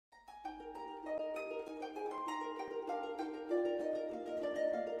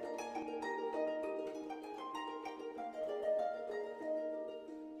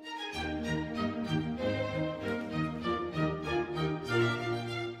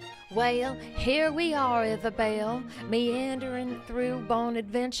Well, here we are, Isabelle, meandering through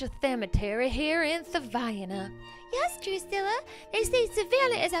Bonadventure Cemetery here in Savannah. Yes, Drusilla, they say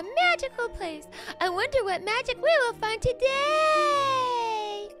Savannah is a magical place. I wonder what magic we will find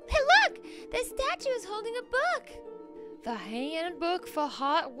today. Hey, look! The statue is holding a book. The Handbook for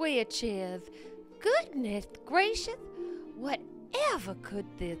Hot Witches. Goodness gracious, whatever could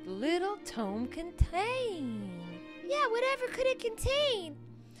this little tome contain? Yeah, whatever could it contain?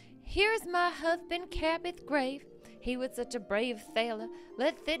 Here's my husband Cabot's grave. He was such a brave sailor.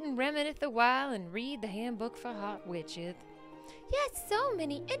 Let's sit and reminisce a while and read the Handbook for Hot Witches. Yes, so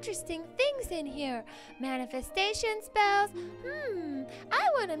many interesting things in here. Manifestation spells. I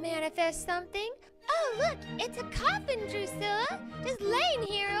want to manifest something. Oh, look, it's a coffin, Drusilla. Just laying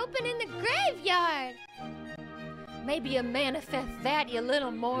here open in the graveyard. Maybe you manifest that, you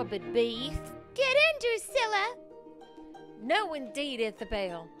little morbid beast. Get in, Drusilla. No, indeed,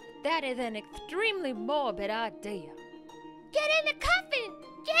 Isabelle. That is an extremely morbid idea. Get in the coffin!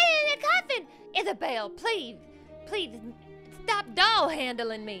 Get in the coffin! Isabelle, please stop doll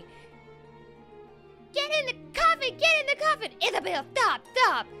handling me. Get in the coffin! Get in the coffin! Isabelle,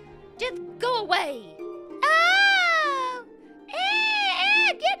 stop! Just go away. Oh!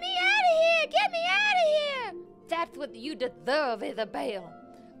 Get me out of here! Get me out of here! That's what you deserve, Isabelle.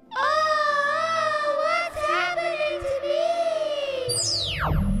 Oh! What's happening to me?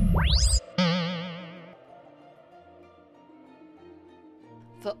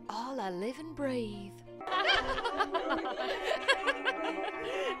 For all I live and breathe.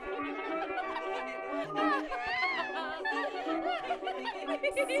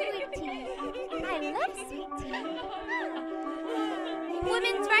 Sweet tea. I love sweet tea.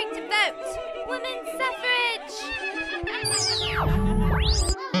 Women's right to vote. Women's suffrage.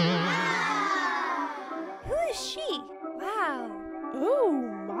 Who is she? Wow. Oh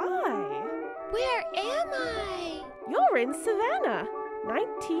my! Where am I? You're in Savannah,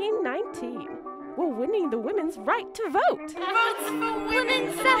 1919. We're winning the women's right to vote. Votes for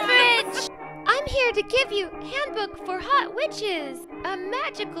women's suffrage. I'm here to give you Handbook for Hot Witches, a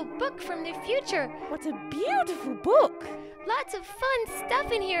magical book from the future. What a beautiful book! Lots of fun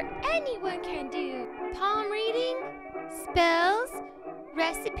stuff in here anyone can do. Palm reading, spells,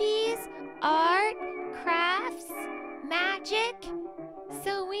 recipes, art, crafts, magic,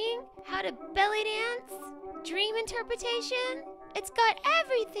 sewing, how to belly dance, dream interpretation. It's got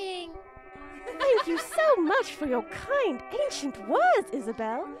everything. Thank you so much for your kind, ancient words,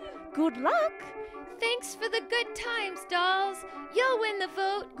 Isabelle. Good luck. Thanks for the good times, dolls. You'll win the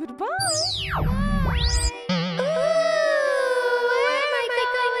vote. Goodbye. Bye. Ooh, where am I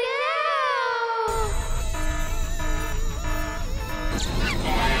going now?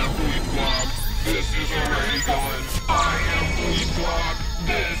 I am Bleed Block. This is a way going. I am Bleed Block.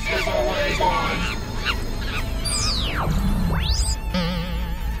 This is a way going.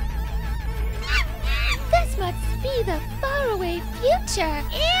 This must be the faraway future.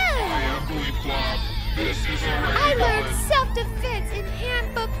 I am Bleed Block. This is a way I going. learned self-defense in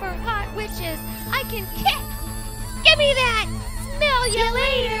Handbook for Hot Witches. I can kick. Give me that. Smell you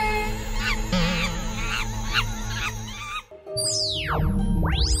later.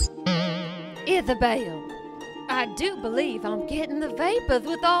 Isabelle, I do believe I'm getting the vapors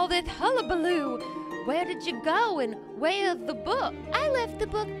with all this hullabaloo. Where did you go and where's the book? I left the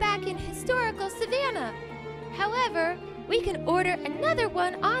book back in historical Savannah. However, we can order another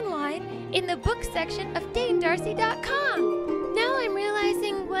one online in the book section of DameDarcy.com. Now I'm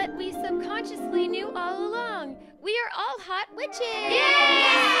realizing what we subconsciously knew all along. We are all hot witches!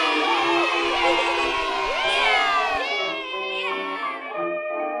 Yay!